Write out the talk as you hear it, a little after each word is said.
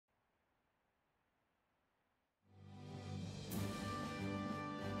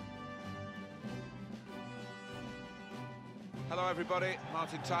Hello everybody,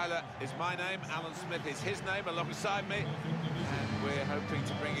 Martin Tyler is my name, Alan Smith is his name alongside me, and we're hoping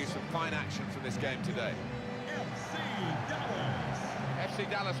to bring you some fine action from this game today. FC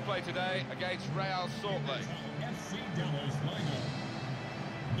Dallas play today against Real Salt Lake. FC Dallas lineup.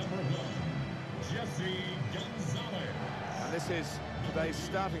 Number 1, Jesse Gonzalez. And this is today's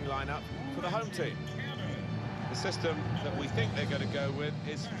starting lineup for the home team. The system that we think they're going to go with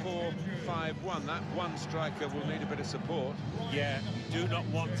is 4-5-1. That one striker will need a bit of support. Yeah, you do not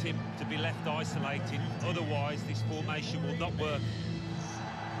want him to be left isolated, otherwise this formation will not work.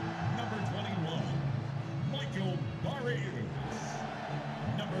 Number 21, Michael Barrios.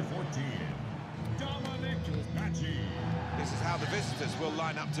 Number 14, Dominique Badji. This is how the visitors will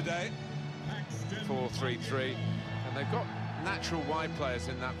line up today. 4-3-3, and they've got natural wide players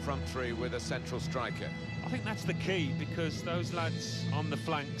in that front three with a central striker. I think that's the key, because those lads on the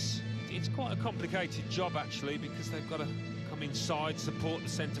flanks, it's quite a complicated job actually, because they've got to come inside, support the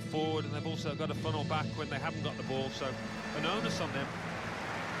centre forward, and they've also got to funnel back when they haven't got the ball, so an onus on them.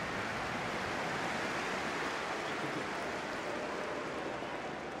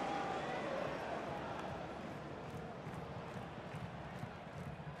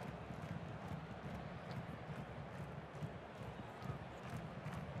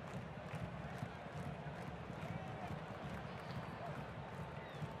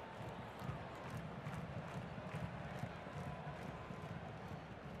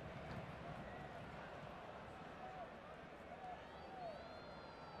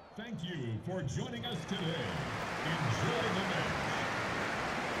 Thank you for joining us today. Enjoy the match.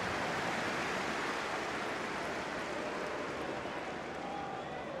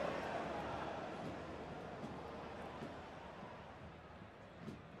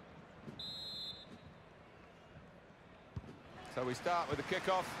 So we start with the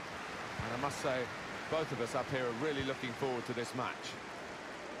kickoff, and I must say, both of us up here are really looking forward to this match.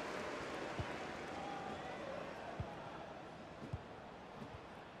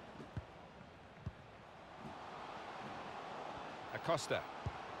 Acosta,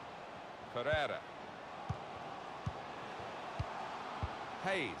 Ferreira,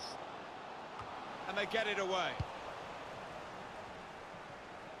 Hayes, and they get it away.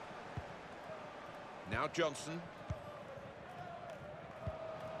 Now Johnson,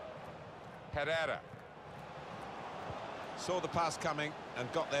 Ferreira, saw the pass coming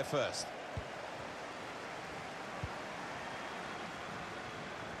and got there first.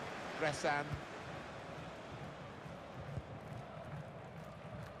 Bressan.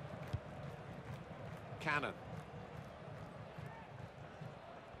 Cannon.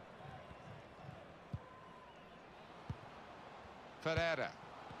 Ferreira.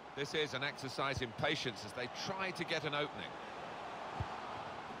 This is an exercise in patience as they try to get an opening.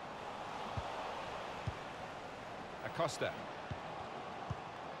 Acosta.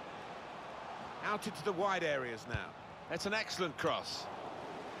 Out into the wide areas now. That's an excellent cross.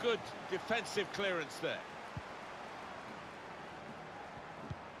 Good defensive clearance there.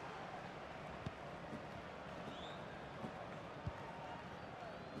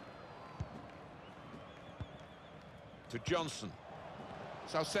 To Johnson.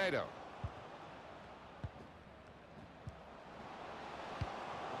 Salcedo.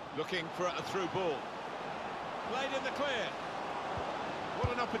 Looking for a through ball. Played in the clear.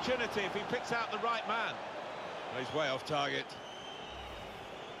 What an opportunity if he picks out the right man. Well, he's way off target.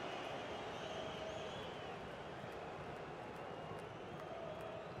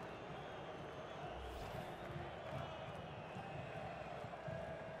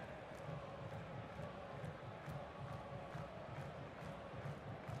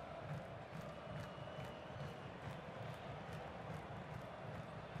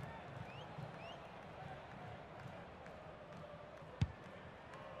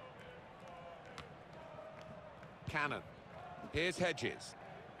 Cannon. Here's Hedges.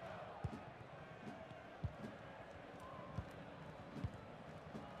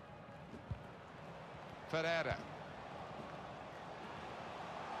 Ferreira.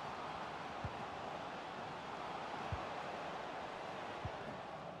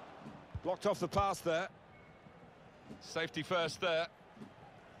 Blocked off the pass there. Safety first there.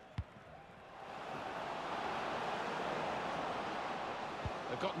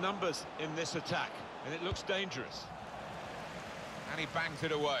 They've got numbers in this attack, and it looks dangerous. And he bangs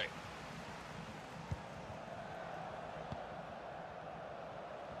it away.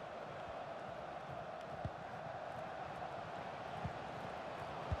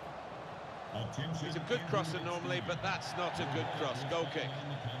 He's a good crosser normally, but that's not a good cross. Goal kick.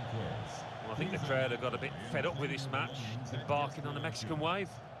 Well, I think the crowd have got a bit fed up with this match, embarking on a Mexican wave.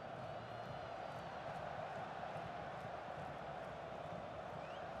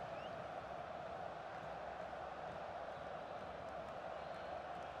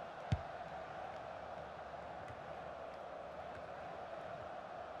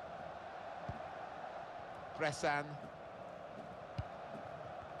 Fresan.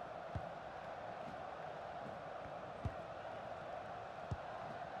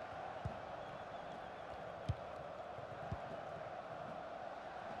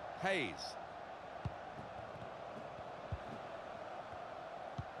 Hayes.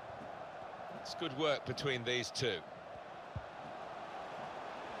 It's good work between these two.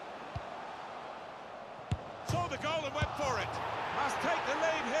 Saw the goal and went for it. Must take the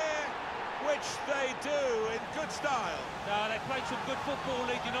lead here, which they do in good style. No, they played some good football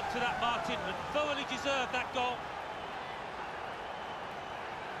leading up to that, Martin, and thoroughly deserved that goal.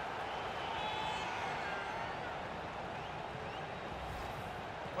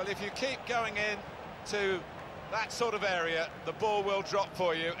 Well, if you keep going in to that sort of area, the ball will drop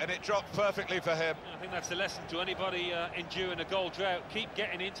for you, and it dropped perfectly for him. I think that's the lesson to anybody enduring a goal drought. Keep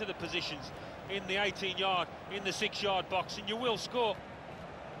getting into the positions in the 18-yard, in the 6-yard box, and you will score.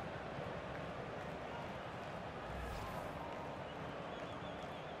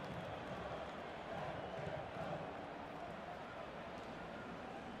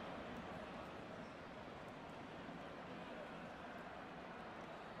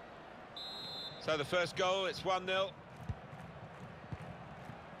 So the first goal, it's 1-0.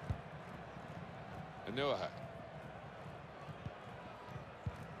 Anuaha.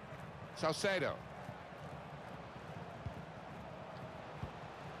 Salcedo.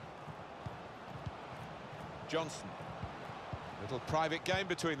 Johnson. Little private game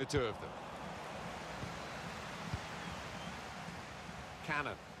between the two of them.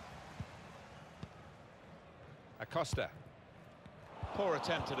 Cannon. Acosta. Poor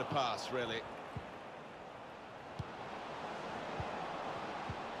attempt at a pass, really.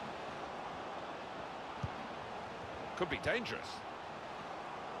 Could be dangerous.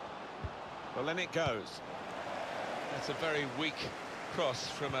 Well, then it goes. That's a very weak cross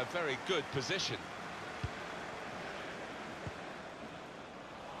from a very good position.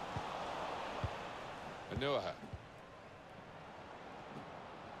 Anuaha.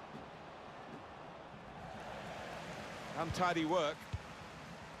 Untidy work.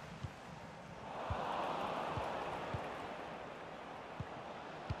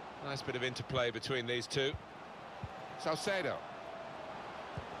 Nice bit of interplay between these two. Salcedo.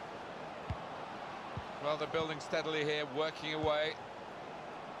 Well, they're building steadily here, working away.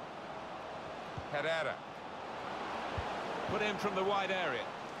 Ferreira. Put in from the wide area.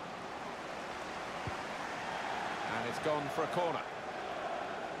 And it's gone for a corner.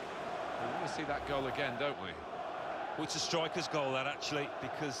 We want to see that goal again, don't we? Well, it's a striker's goal, that, actually,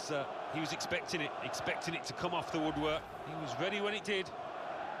 because he was expecting it to come off the woodwork. He was ready when it did.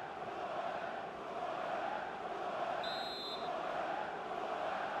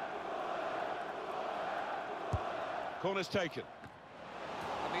 Corner's taken.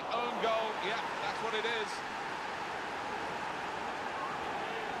 And the own goal, yeah, that's what it is.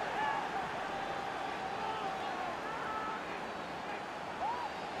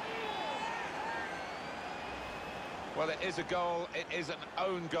 Well, it is a goal, it is an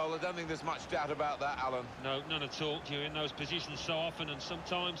own goal. I don't think there's much doubt about that, Alan. No, none at all. You're in those positions so often, and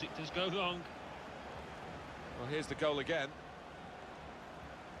sometimes it does go wrong. Well, here's the goal again.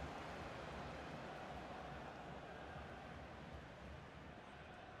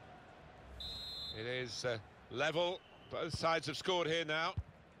 It is level. Both sides have scored here now.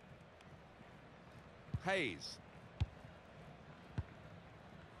 Hayes.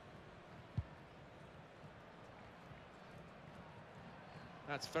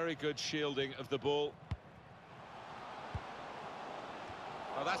 That's very good shielding of the ball.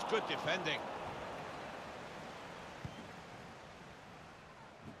 Oh, that's good defending.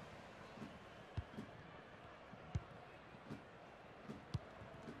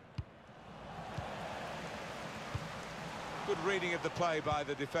 Good reading of the play by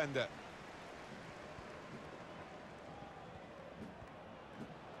the defender.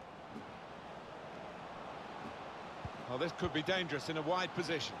 Well, this could be dangerous in a wide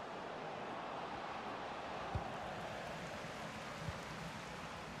position.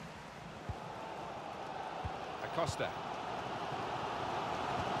 Acosta.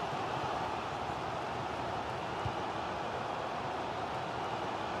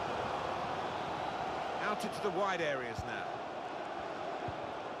 Out into the wide areas now.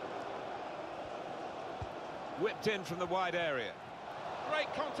 Whipped in from the wide area.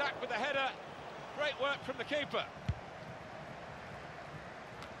 Great contact with the header. Great work from the keeper.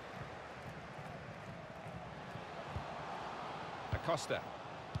 Acosta.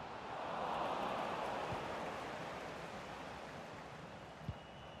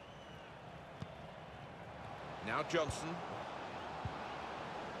 Now Johnson.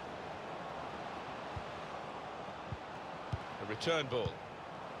 return ball.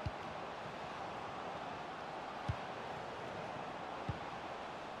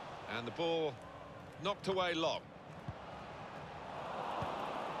 And the ball knocked away long.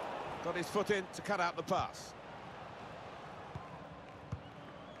 Got his foot in to cut out the pass.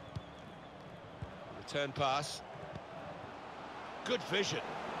 Return pass. Good vision.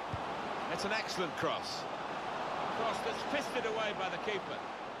 It's an excellent cross. Cross that's fisted away by the keeper.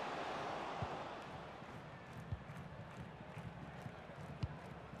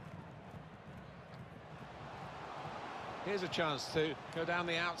 Here's a chance to go down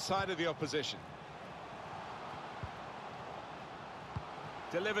the outside of the opposition.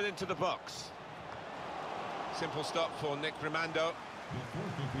 Delivered into the box. Simple stop for Nick Rimando.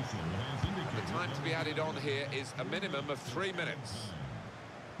 The time to be added on here is a minimum of 3 minutes.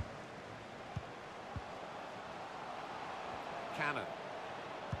 Cannon.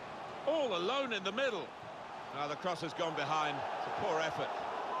 All alone in the middle. Now the cross has gone behind. It's a poor effort.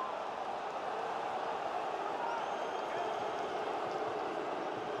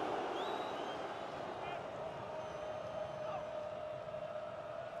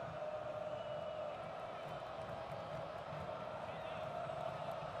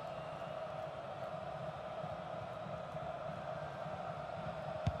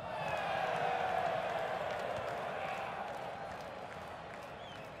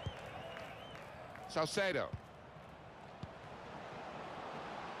 Salcedo.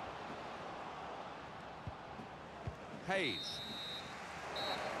 Hayes.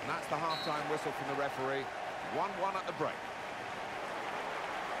 And that's the half-time whistle from the referee. 1-1 at the break.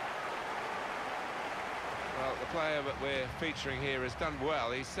 Well, the player that we're featuring here has done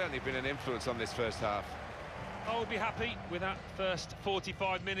well. He's certainly been an influence on this first half. I'll be happy with that first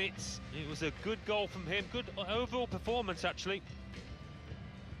 45 minutes. It was a good goal from him. Good overall performance, actually.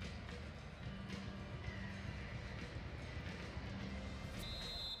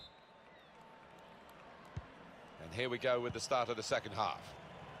 Here we go with the start of the second half.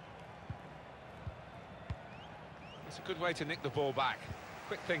 It's a good way to nick the ball back.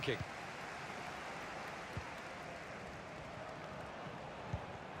 Quick thinking.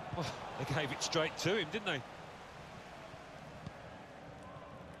 Oh, they gave it straight to him, didn't they?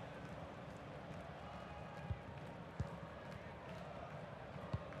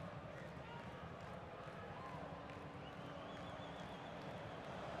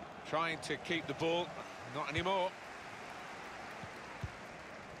 Trying to keep the ball. Not anymore.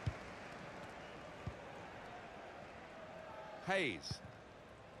 Hayes.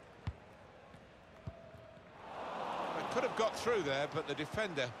 They could have got through there, but the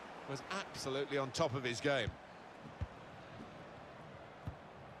defender was absolutely on top of his game.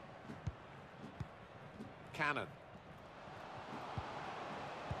 Cannon.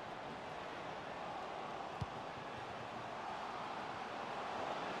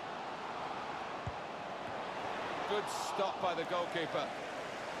 Good stop by the goalkeeper.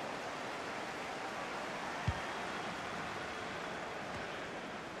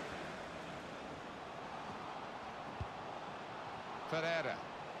 Ferreira.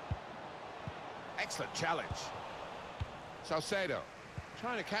 Excellent challenge. Salcedo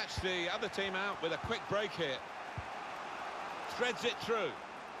trying to catch the other team out with a quick break here. Threads it through.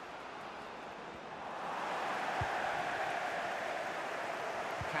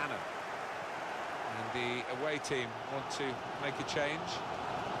 Cannon. And the away team want to make a change.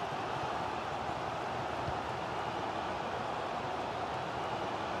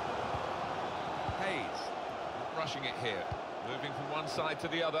 Hayes, not rushing it here, moving from one side to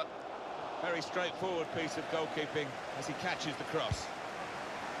the other. Very straightforward piece of goalkeeping as he catches the cross.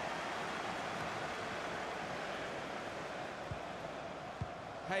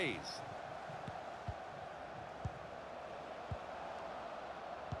 Hayes.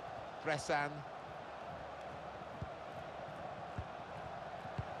 Bressan.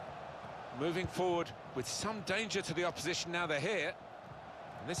 Moving forward with some danger to the opposition now they're here.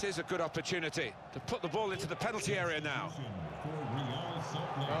 And this is a good opportunity to put the ball into the penalty area now.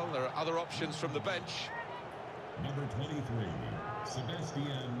 Well, there are other options from the bench. Number 23,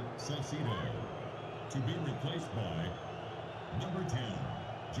 Sebastian Salcedo, to be replaced by number 10,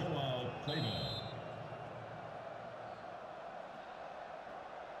 Joao Pedro.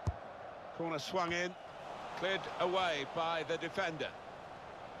 Corner swung in, cleared away by the defender.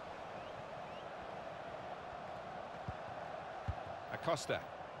 Acosta.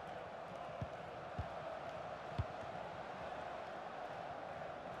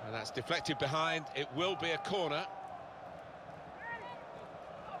 And that's deflected behind. It will be a corner.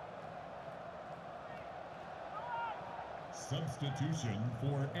 Substitution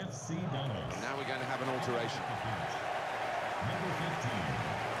for FC Dallas. Now we're going to have an alteration. Number 15,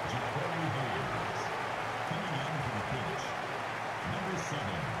 coming on from the pitch, number 7,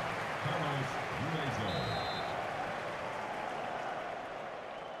 Carlos Gruezo.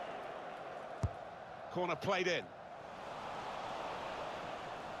 Corner played in.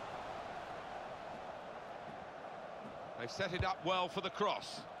 They've set it up well for the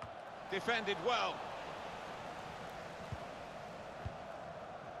cross. Defended well.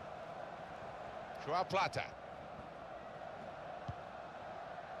 Joao Plata.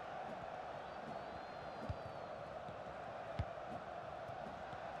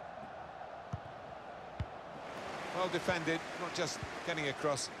 Well defended, not just getting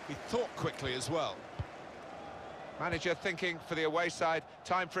across, he thought quickly as well. Manager thinking for the away side,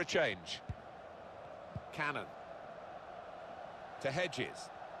 time for a change. Cannon. To Hedges.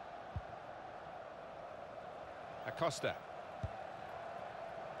 Acosta.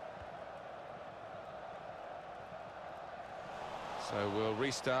 So we'll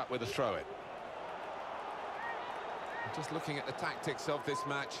restart with a throw-in. Just looking at the tactics of this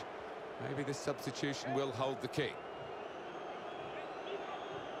match, maybe this substitution will hold the key.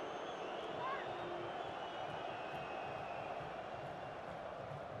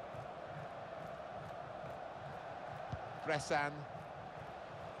 Bressan.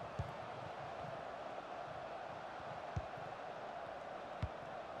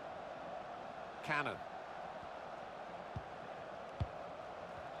 Cannon.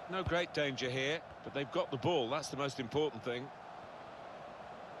 No great danger here, but they've got the ball. That's the most important thing.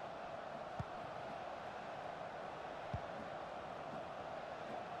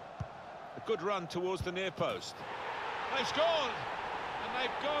 A good run towards the near post. They've scored, and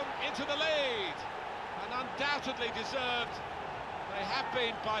they've gone into the lead. And undoubtedly deserved. They have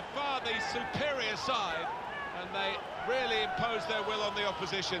been by far the superior side, and they really imposed their will on the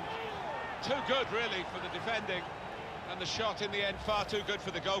opposition. Too good, really, for the defending, and the shot in the end far too good for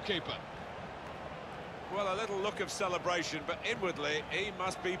the goalkeeper. Well, a little look of celebration, but inwardly he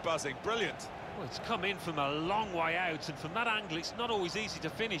must be buzzing. Brilliant. Well, it's come in from a long way out, and from that angle it's not always easy to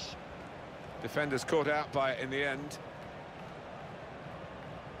finish. Defenders caught out by it in the end.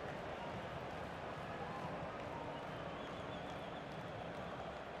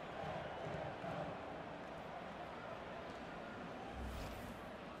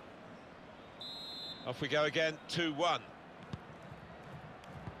 Off we go again, 2-1.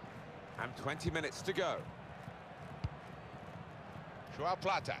 And 20 minutes to go. Joao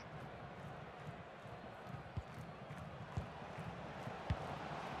Plata.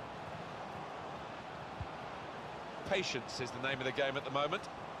 Patience is the name of the game at the moment.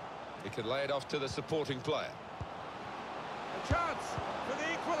 He can lay it off to the supporting player. A chance for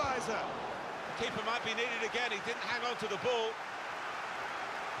the equalizer. The keeper might be needed again, he didn't hang on to the ball.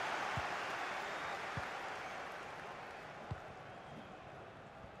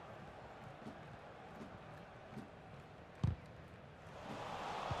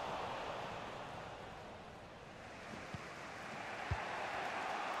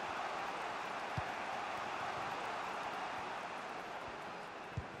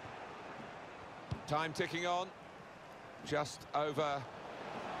 Time ticking on, just over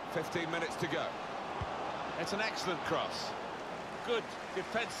 15 minutes to go. It's an excellent cross. Good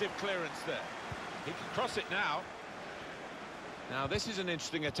defensive clearance there. He can cross it now. Now this is an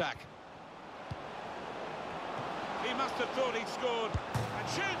interesting attack. He must have thought he'd scored and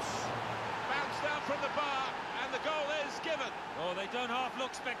shoots. Bounce down from the bar and the goal is given. Oh, they don't half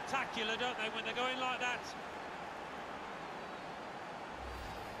look spectacular, don't they, when they're going like that?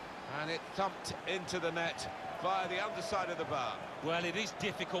 And it thumped into the net via the underside of the bar. Well, it is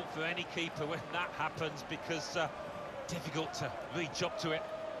difficult for any keeper when that happens, because difficult to reach up to it.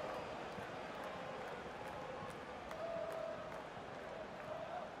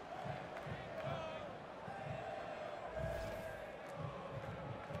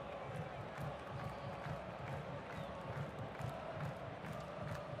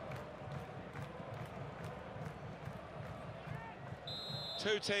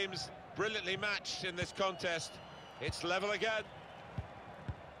 Two teams brilliantly matched in this contest. It's level again.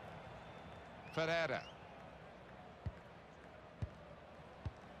 Ferreira.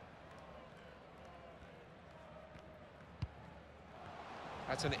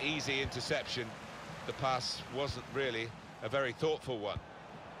 That's an easy interception. The pass wasn't really a very thoughtful one.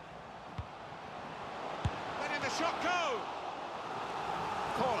 Letting the shot go!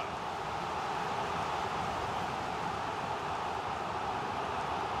 Corner.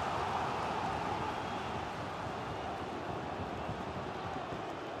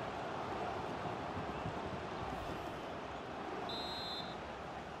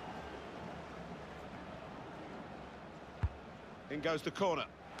 In goes the corner.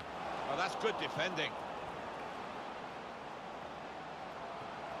 Oh, that's good defending.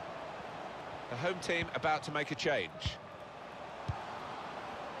 The home team about to make a change.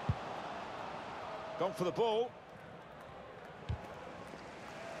 Gone for the ball.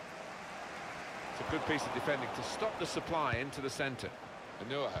 It's a good piece of defending to stop the supply into the centre.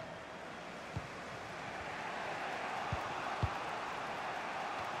 Anua.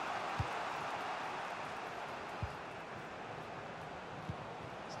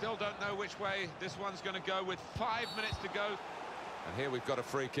 Still don't know which way this one's going to go with 5 minutes to go. And here we've got a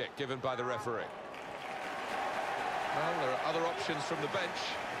free kick given by the referee. Well, there are other options from the bench.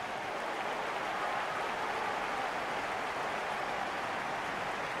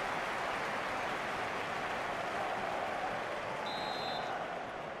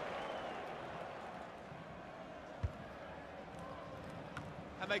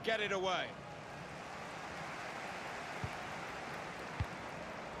 And they get it away.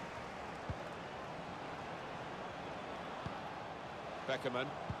 Beckerman.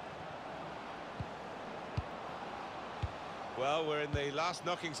 Well, we're in the last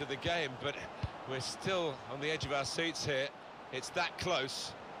knockings of the game, but we're still on the edge of our seats here. It's that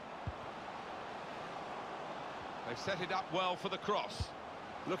close. They've set it up well for the cross.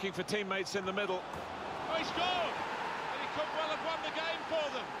 Looking for teammates in the middle. Oh, he scored! And he could well have won the game for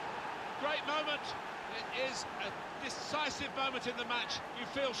them. Great moment. It is a decisive moment in the match, you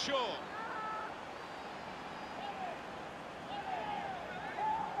feel sure.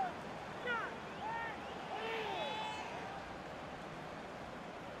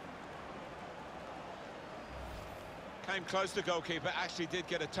 Came close to goalkeeper, actually did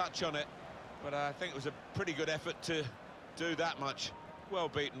get a touch on it, but I think it was a pretty good effort to do that much. Well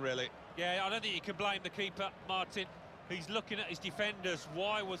beaten, really. Yeah, I don't think you can blame the keeper, Martin. He's looking at his defenders.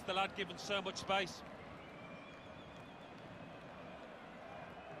 Why was the lad given so much space?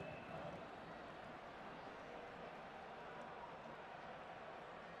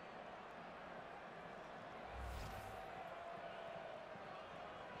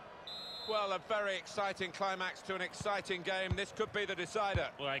 Well, a very exciting climax to an exciting game. This could be the decider.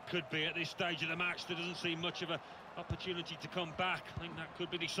 Well, it could be at this stage of the match. There doesn't seem much of an opportunity to come back. I think that could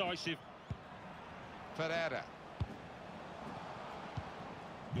be decisive. Ferreira.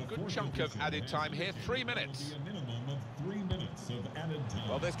 Good chunk of added time here, 3 minutes. A minimum of 3 minutes of added time.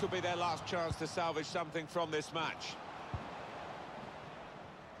 Well, this could be their last chance to salvage something from this match.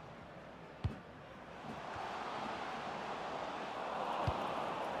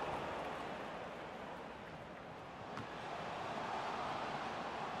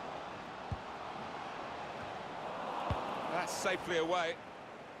 That's safely away.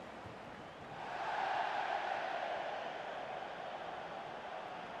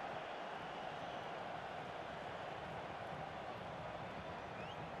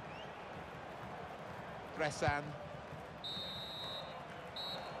 Bressan.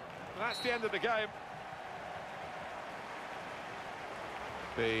 That's the end of the game.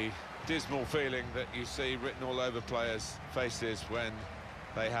 The dismal feeling that you see written all over players' faces when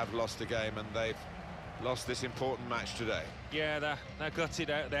they have lost a game, and they've lost this important match today. Yeah, they're gutted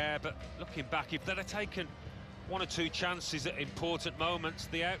out there, but looking back, if they'd have taken 1 or 2 chances at important moments,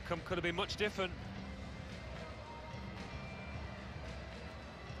 the outcome could have been much different.